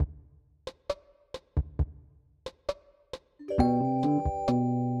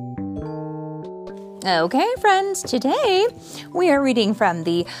Okay, friends, today we are reading from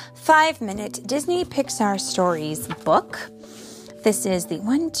the 5-Minute Disney Pixar Stories book. This is the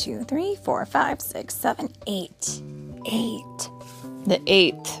the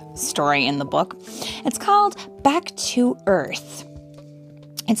 8th story in the book. It's called Back to Earth.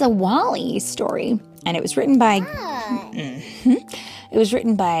 It's a WALL-E story, and it was written by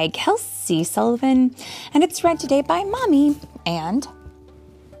Kelsey Sullivan, and it's read today by Mommy and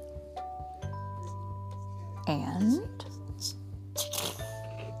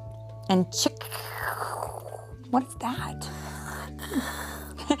chick. What is that?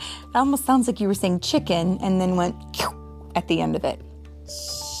 It almost sounds like you were saying chicken and then went at the end of it.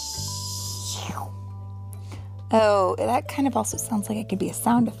 Oh, that kind of also sounds like it could be a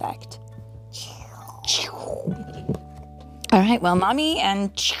sound effect. All right, well, Mommy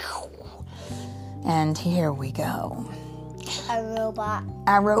and here we go. A robot.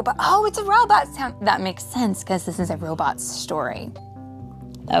 A robot. Oh, it's a robot sound. That makes sense because this is a robot story.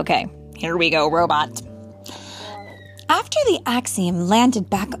 Okay, here we go, robot. After the Axiom landed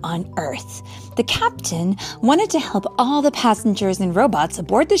back on Earth, the captain wanted to help all the passengers and robots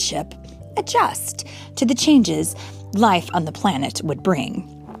aboard the ship adjust to the changes life on the planet would bring.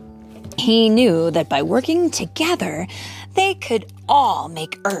 He knew that by working together, they could all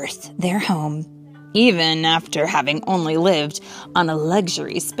make Earth their home, even after having only lived on a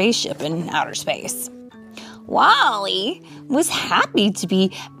luxury spaceship in outer space. WALL-E was happy to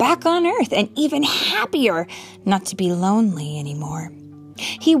be back on Earth and even happier not to be lonely anymore.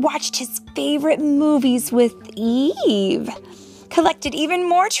 He watched his favorite movies with Eve, collected even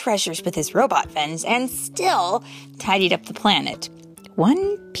more treasures with his robot friends, and still tidied up the planet,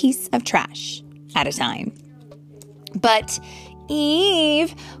 one piece of trash at a time. But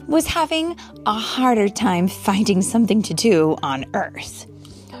Eve was having a harder time finding something to do on Earth.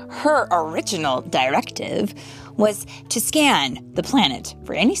 Her original directive was to scan the planet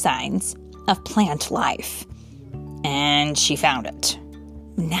for any signs of plant life. And she found it.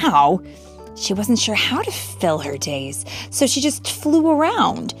 Now, she wasn't sure how to fill her days, so she just flew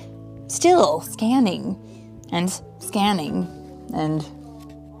around, still scanning and scanning and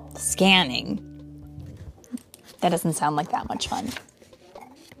scanning. That doesn't sound like that much fun.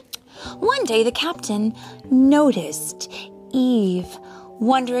 One day, the captain noticed Eve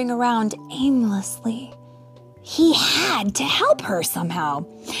wandering around aimlessly. He had to help her somehow.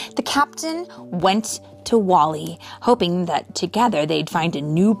 The captain went to WALL-E, hoping that together they'd find a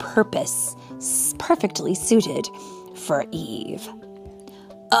new purpose perfectly suited for Eve.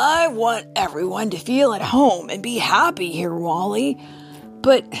 I want everyone to feel at home and be happy here, WALL-E.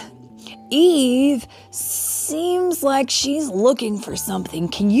 But Eve seems like she's looking for something.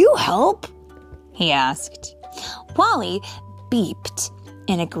 Can you help? He asked. WALL-E beeped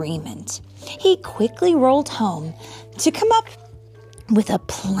in agreement. He quickly rolled home to come up with a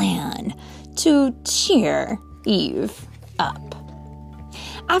plan to cheer Eve up.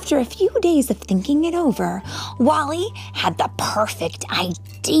 After a few days of thinking it over, WALL-E had the perfect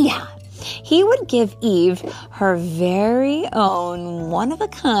idea. He would give Eve her very own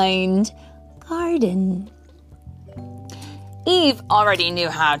one-of-a-kind garden. Eve already knew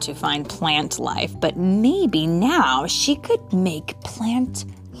how to find plant life, but maybe now she could make plant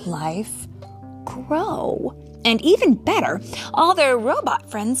life grow. And even better, all their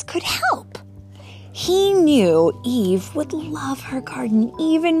robot friends could help. He knew Eve would love her garden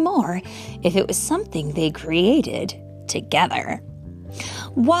even more if it was something they created together.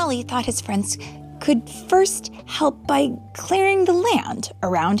 WALL-E thought his friends could first help by clearing the land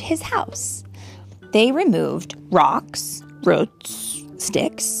around his house. They removed rocks, roots,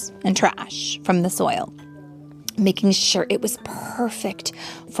 sticks, and trash from the soil, making sure it was perfect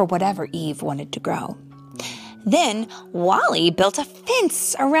for whatever Eve wanted to grow. Then WALL-E built a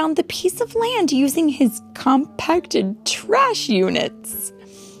fence around the piece of land using his compacted trash units.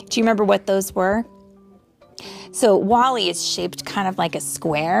 Do you remember what those were? So WALL-E is shaped kind of like a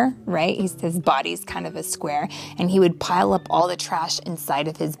square, right? His body's kind of a square, and he would pile up all the trash inside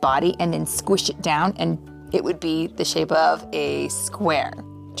of his body and then squish it down, and it would be the shape of a square.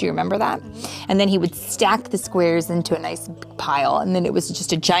 Do you remember that? And then he would stack the squares into a nice pile, and then it was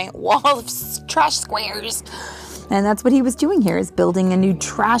just a giant wall of trash squares. And that's what he was doing here, is building a new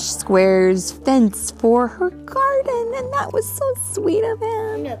trash squares fence for her garden, and that was so sweet of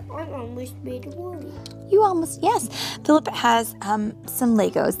him. Look, I almost made a WALL-E. You almost, yes. Philip has some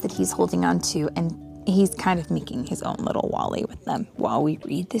Legos that he's holding on to, and he's kind of making his own little WALL-E with them while we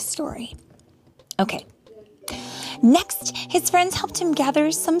read this story. Okay. Next, his friends helped him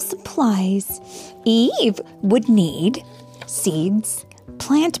gather some supplies. Eve would need seeds,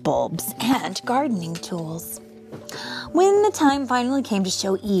 plant bulbs, and gardening tools. When the time finally came to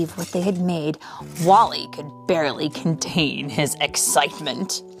show Eve what they had made, Wally could barely contain his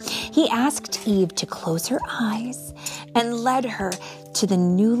excitement. He asked Eve to close her eyes and led her to the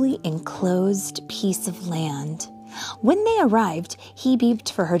newly enclosed piece of land. When they arrived, he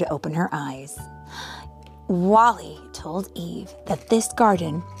beeped for her to open her eyes. Wally told Eve that this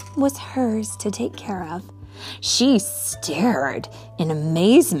garden was hers to take care of. She stared in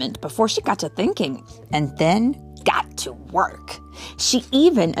amazement before she got to thinking, and then got to work. She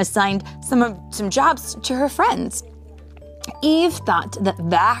even assigned some jobs to her friends. Eve thought that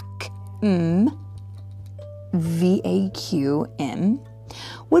vacuum, V-A-Q-M,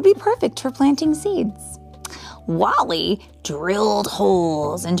 would be perfect for planting seeds. Wally drilled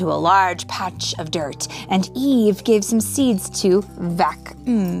holes into a large patch of dirt, and Eve gave some seeds to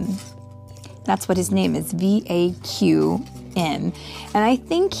vacuum. That's what his name is, V-A-Q-M. And I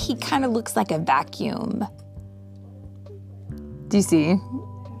think he kind of looks like a vacuum. Do you see?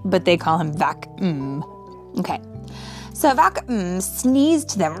 But they call him vacuum. Okay. So vacuum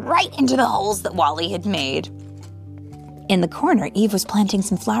sneezed them right into the holes that Wally had made. In the corner, Eve was planting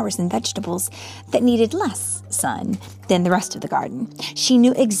some flowers and vegetables that needed less sun than the rest of the garden. She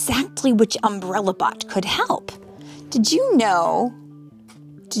knew exactly which umbrella bot could help. Did you know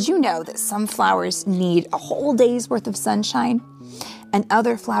that some flowers need a whole day's worth of sunshine and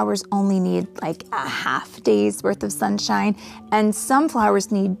other flowers only need like a half day's worth of sunshine, and some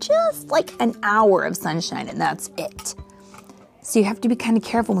flowers need just like an hour of sunshine and that's it? So you have to be kind of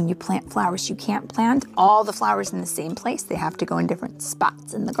careful when you plant flowers. You can't plant all the flowers in the same place. They have to go in different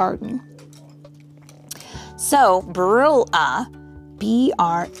spots in the garden. So Brilla,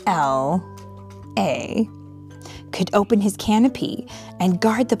 B-R-L-A, could open his canopy and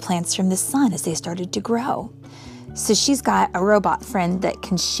guard the plants from the sun as they started to grow. So she's got a robot friend that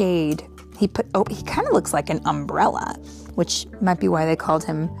can shade. He kind of looks like an umbrella, which might be why they called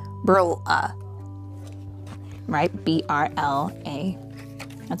him Brilla. Right? B-R-L-A.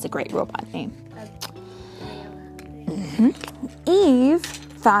 That's a great robot name. Eve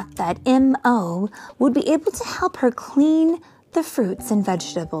thought that M.O. would be able to help her clean the fruits and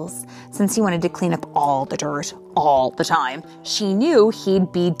vegetables. Since he wanted to clean up all the dirt all the time, she knew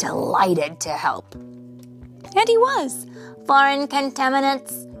he'd be delighted to help. And he was. Foreign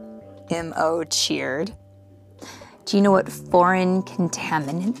contaminants, M.O. cheered. Do you know what foreign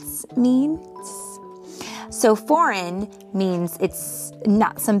contaminants means? So foreign means it's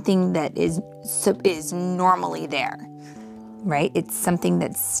not something that is normally there, right? It's something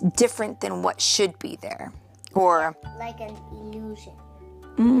that's different than what should be there. Or like an illusion.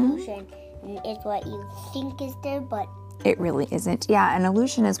 Illusion is what you think is there, but it really isn't. Yeah, an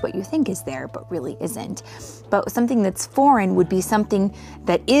illusion is what you think is there, but really isn't. But something that's foreign would be something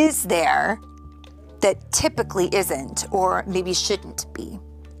that is there that typically isn't, or maybe shouldn't be.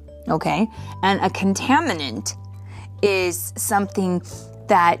 Okay? And a contaminant is something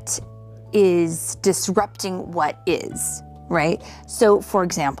that is disrupting what is, right? So, for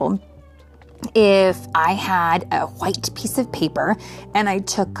example, if I had a white piece of paper and I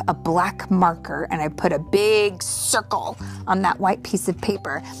took a black marker and I put a big circle on that white piece of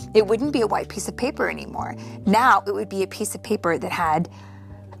paper, it wouldn't be a white piece of paper anymore. Now it would be a piece of paper that had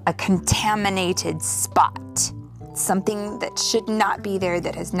a contaminated spot. Something that should not be there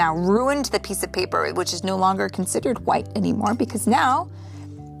that has now ruined the piece of paper, which is no longer considered white anymore because now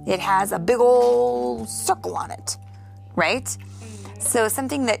it has a big old circle on it, right? So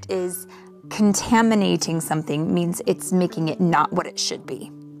something that is contaminating something means it's making it not what it should be.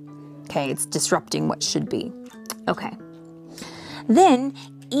 Okay, it's disrupting what should be. Okay. Then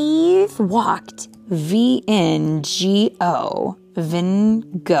Eve walked V-N-G-O,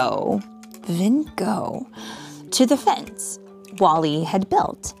 Vingo, to the fence Wally had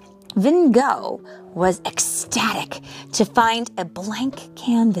built. Vingo was ecstatic to find a blank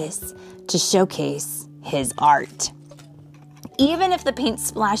canvas to showcase his art. Even if the paint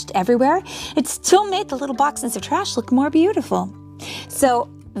splashed everywhere, it still made the little boxes of trash look more beautiful. So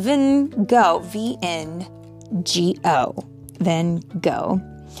Vingo, V-N-G-O, Vingo,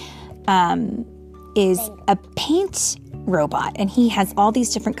 is a paint robot, and he has all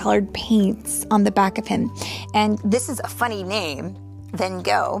these different colored paints on the back of him. And this is a funny name,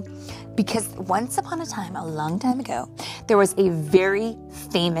 Vingo, because once upon a time, a long time ago, there was a very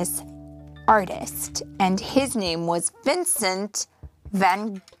famous artist, and his name was Vincent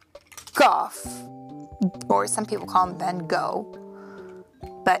van Gogh, or some people call him Van Gogh,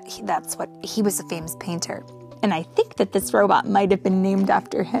 but he was a famous painter. And I think that this robot might have been named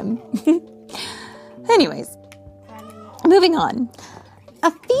after him. Anyways, moving on.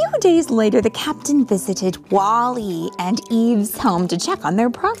 A few days later, the captain visited Wally and Eve's home to check on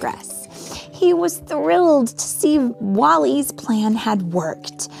their progress. He was thrilled to see Wally's plan had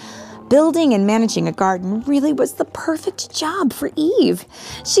worked. Building and managing a garden really was the perfect job for Eve.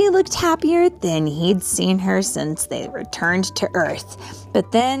 She looked happier than he'd seen her since they returned to Earth.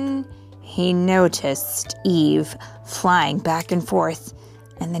 But then he noticed Eve flying back and forth,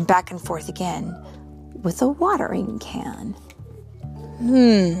 and then back and forth again, with a watering can.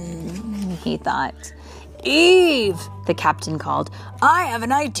 He thought. Eve, the captain called, I have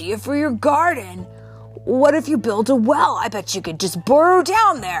an idea for your garden. What if you built a well? I bet you could just burrow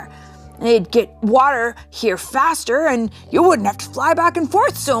down there. It'd get water here faster, and you wouldn't have to fly back and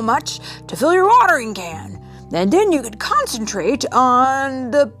forth so much to fill your watering can. And then you could concentrate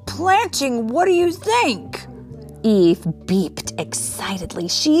on the planting. What do you think? Eve beeped excitedly.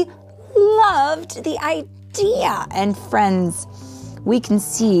 She loved the idea. And friends, we can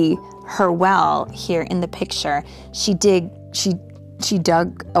see her well here in the picture. She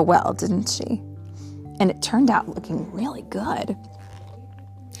dug a well, didn't she? And it turned out looking really good.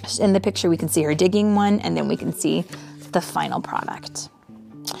 In the picture, we can see her digging one, and then we can see the final product.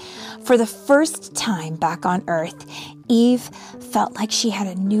 For the first time back on Earth, Eve felt like she had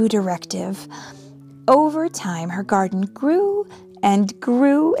a new directive. Over time, her garden grew, and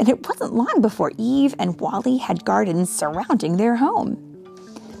it wasn't long before Eve and Wally had gardens surrounding their home.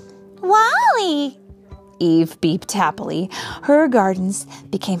 Wally! Eve beeped happily. Her gardens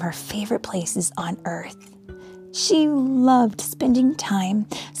became her favorite places on Earth. She loved spending time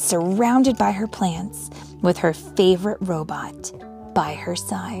surrounded by her plants with her favorite robot by her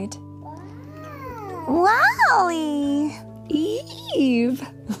side. Wally! Eve!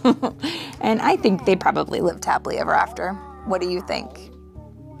 And I think they probably lived happily ever after. What do you think?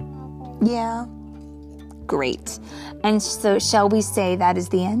 Yeah? Great. And so shall we say that is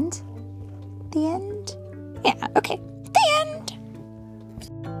the end? The end? Yeah, okay. The end!